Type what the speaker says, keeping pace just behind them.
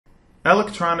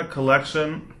Electronic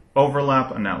collection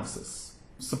overlap analysis.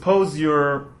 Suppose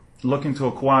you're looking to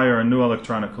acquire a new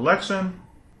electronic collection,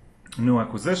 a new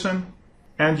acquisition,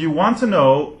 and you want to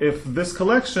know if this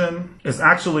collection is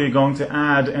actually going to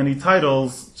add any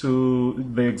titles to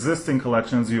the existing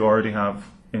collections you already have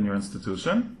in your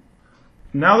institution.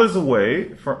 Now there's a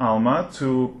way for Alma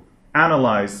to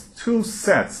analyze two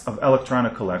sets of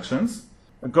electronic collections.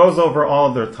 It goes over all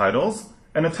of their titles,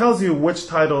 and it tells you which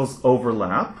titles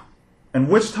overlap and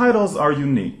which titles are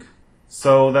unique,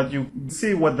 so that you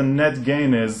see what the net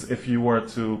gain is if you were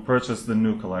to purchase the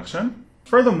new collection.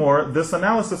 Furthermore, this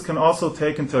analysis can also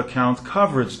take into account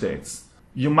coverage dates.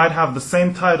 You might have the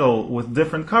same title with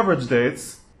different coverage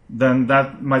dates, then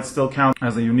that might still count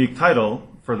as a unique title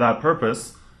for that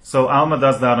purpose. So Alma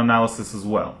does that analysis as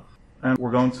well. And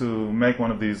we're going to make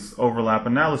one of these overlap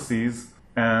analyses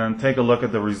and take a look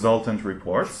at the resultant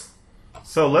reports.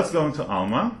 So let's go into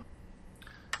Alma,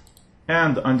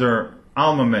 and under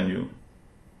Alma menu,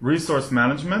 Resource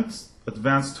Management,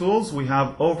 Advanced Tools, we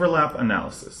have Overlap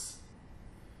Analysis.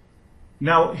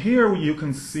 Now here you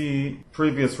can see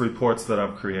previous reports that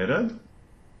I've created,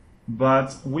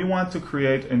 but we want to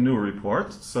create a new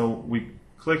report, so we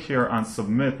click here on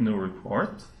Submit New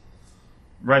Report.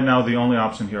 Right now the only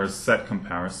option here is Set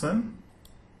Comparison.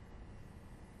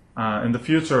 In the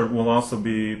future, it will also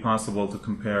be possible to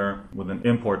compare with an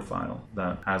import file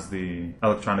that has the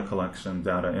electronic collection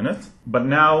data in it. But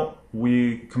now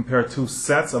we compare two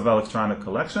sets of electronic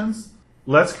collections.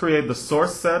 Let's create the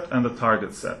source set and the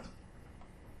target set.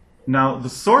 Now, the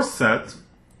source set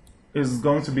is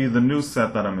going to be the new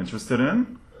set that I'm interested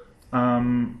in.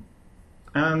 And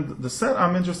the set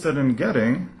I'm interested in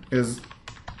getting is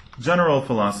General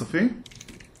Philosophy.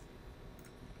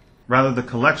 Rather, the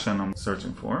collection I'm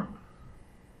searching for.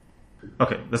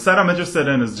 Okay, the set I'm interested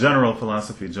in is General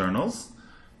Philosophy Journals.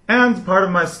 And part of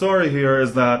my story here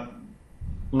is that,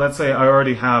 let's say I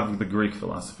already have the Greek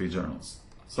philosophy journals.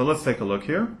 So let's take a look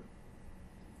here.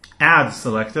 Add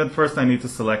selected. First I need to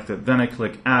select it. Then I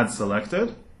click Add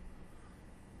Selected.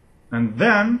 And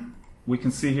then we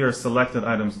can see here selected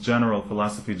items, General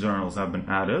Philosophy Journals, have been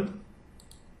added.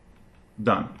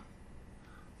 Done.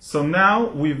 So now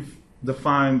we've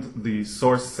defined the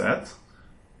source set.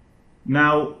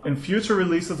 Now, in future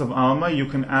releases of Alma, you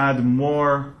can add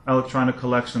more electronic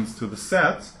collections to the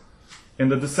set. In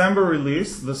the December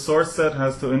release, the source set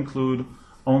has to include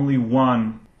only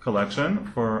one collection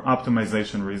for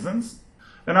optimization reasons.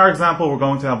 In our example, we're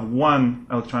going to have one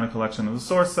electronic collection in the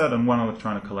source set and one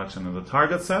electronic collection in the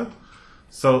target set.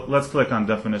 So let's click on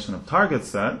Definition of Target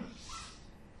Set.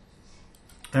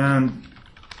 And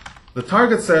the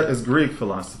target set is Greek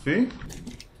philosophy.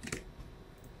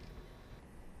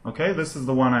 Okay, this is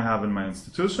the one I have in my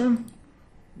institution.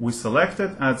 We select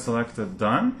it, Add Selected,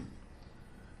 Done.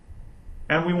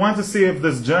 And we want to see if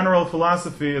this General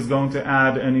Philosophy is going to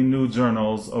add any new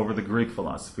journals over the Greek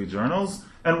philosophy journals,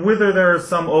 and whether there is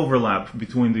some overlap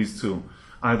between these two,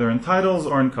 either in titles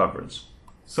or in coverage.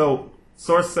 So,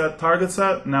 source set, target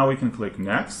set, now we can click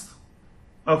Next.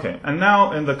 Okay, and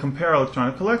now in the Compare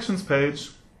Electronic Collections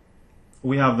page,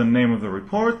 we have the name of the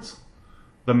report,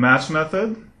 the match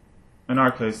method. In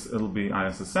our case, it'll be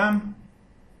ISSN.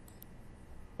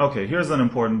 Okay, here's an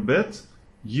important bit.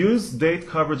 Use date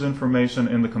coverage information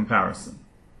in the comparison.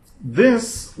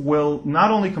 This will not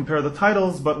only compare the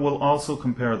titles, but will also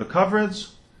compare the coverage,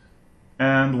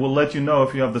 and will let you know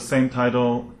if you have the same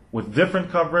title with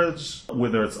different coverage,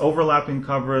 whether it's overlapping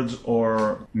coverage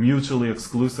or mutually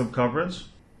exclusive coverage.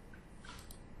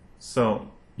 So,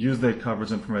 use date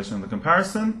coverage information in the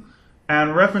comparison.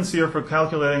 And reference year for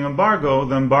calculating embargo.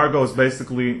 The embargo is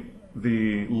basically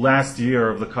the last year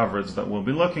of the coverage that we'll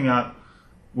be looking at.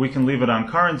 We can leave it on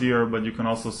current year, but you can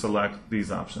also select these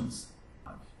options.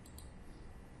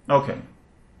 Okay,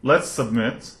 let's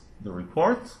submit the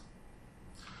report.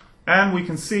 And we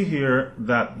can see here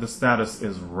that the status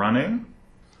is running.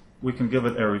 We can give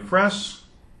it a refresh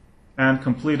and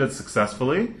complete it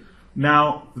successfully.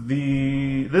 Now,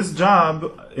 this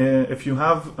job, if you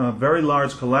have very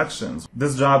large collections,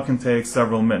 this job can take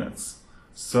several minutes.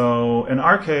 So in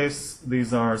our case,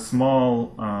 these are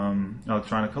small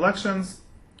electronic collections.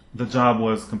 The job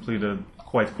was completed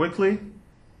quite quickly.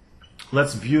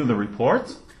 Let's view the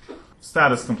report.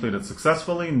 Status completed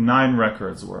successfully. 9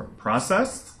 records were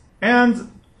processed.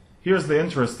 And here's the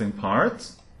interesting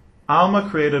part. Alma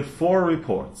created 4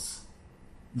 reports.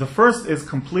 The first is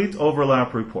Complete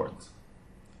Overlap Report.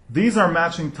 These are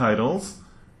matching titles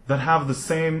that have the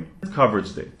same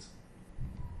coverage date.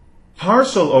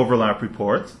 Partial Overlap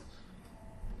Report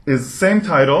is same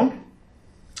title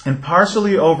and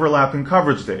partially overlapping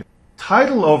coverage date.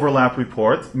 Title overlap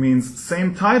report means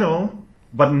same title,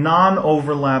 but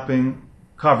non-overlapping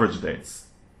coverage dates.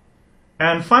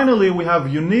 And finally, we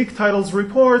have unique titles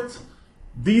report.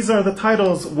 These are the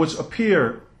titles which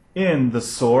appear in the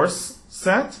source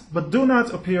set, but do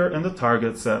not appear in the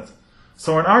target set.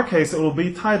 So in our case, it will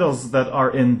be titles that are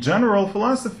in general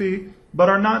philosophy, but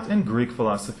are not in Greek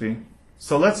philosophy.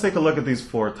 So let's take a look at these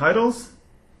 4 titles.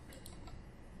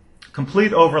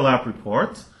 Complete overlap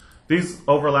report. These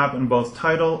overlap in both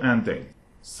title and date.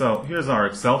 So here's our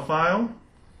Excel file.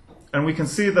 And we can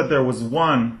see that there was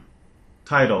one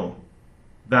title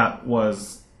that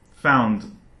was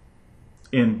found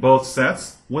in both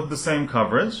sets with the same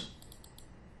coverage.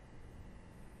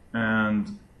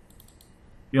 And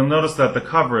you'll notice that the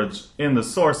coverage in the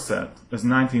source set is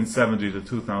 1970 to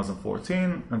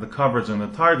 2014, and the coverage in the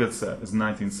target set is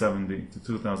 1970 to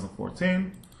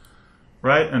 2014,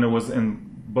 right? And it was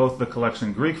in both the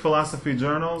collection Greek philosophy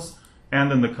journals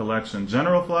and in the collection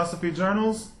General Philosophy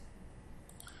journals.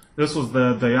 This was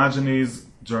the Diogenes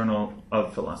Journal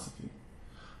of Philosophy.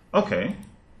 Okay.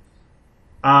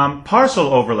 Partial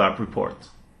overlap report.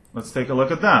 Let's take a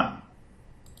look at that.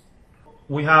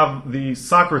 We have the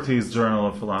Socrates Journal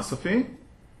of Philosophy.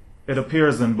 It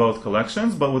appears in both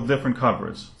collections, but with different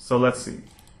coverage. So let's see.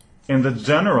 In the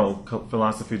General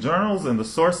Philosophy journals, in the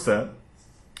source set,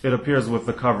 it appears with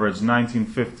the coverage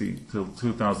 1950 till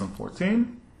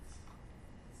 2014.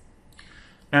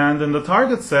 And in the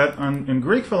target set, in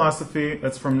Greek philosophy,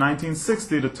 it's from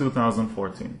 1960 to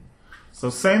 2014. So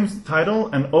same title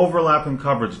and overlapping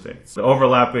coverage dates. The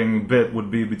overlapping bit would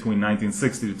be between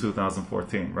 1960 to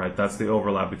 2014, right? That's the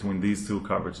overlap between these 2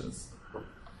 coverages.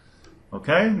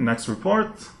 Okay, next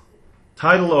report.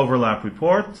 Title overlap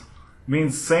report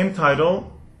means same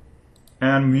title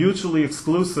and mutually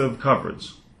exclusive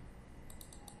coverage.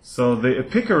 So the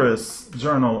Epicurus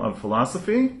Journal of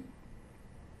Philosophy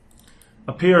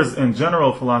appears in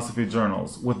general philosophy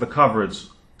journals with the coverage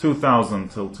 2000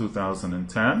 till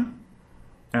 2010,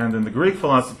 and in the Greek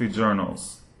philosophy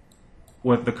journals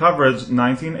with the coverage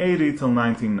 1980 till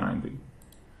 1990.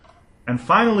 And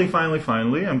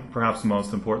finally, and perhaps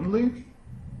most importantly,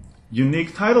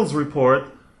 unique titles report.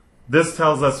 This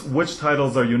tells us which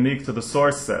titles are unique to the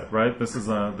source set, right? This is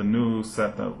the new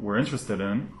set that we're interested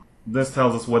in. This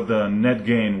tells us what the net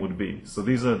gain would be. So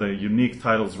these are the unique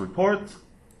titles report.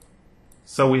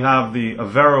 So we have the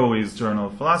Averroes Journal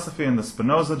of Philosophy and the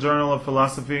Spinoza Journal of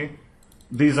Philosophy.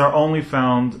 These are only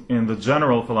found in the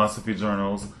general philosophy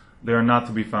journals. They are not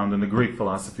to be found in the Greek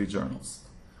philosophy journals.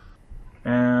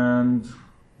 And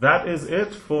that is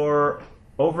it for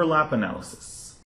overlap analysis.